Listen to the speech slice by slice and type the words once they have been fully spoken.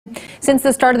Since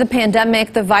the start of the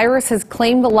pandemic, the virus has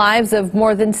claimed the lives of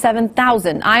more than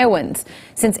 7,000 Iowans.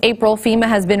 Since April, FEMA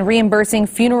has been reimbursing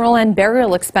funeral and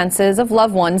burial expenses of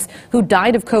loved ones who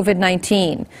died of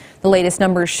COVID-19. The latest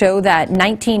numbers show that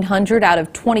 1,900 out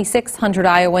of 2,600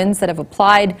 Iowans that have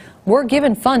applied were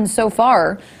given funds so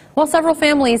far. While several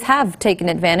families have taken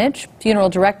advantage, funeral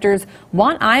directors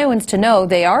want Iowans to know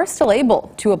they are still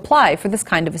able to apply for this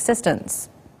kind of assistance.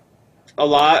 A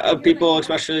lot of people,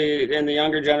 especially in the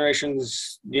younger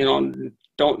generations,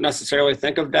 don't necessarily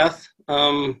think of death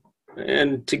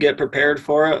and to get prepared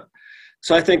for it.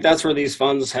 So I think that's where these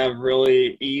funds have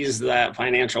really eased that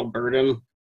financial burden.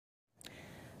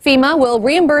 FEMA will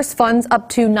reimburse funds up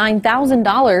to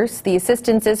 $9,000. The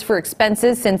assistance is for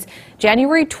expenses since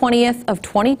January 20th of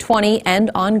 2020 and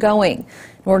ongoing.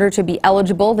 In order to be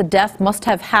eligible, the death must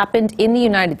have happened in the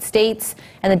United States,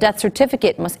 and the death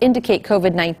certificate must indicate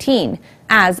COVID-19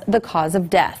 as the cause of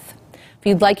death. If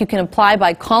you'd like, you can apply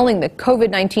by calling the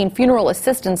COVID-19 Funeral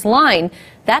Assistance Line.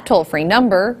 That toll-free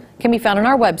number can be found on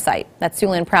our website. That's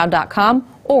SiouxlandProud.com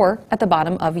or at the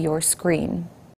bottom of your screen.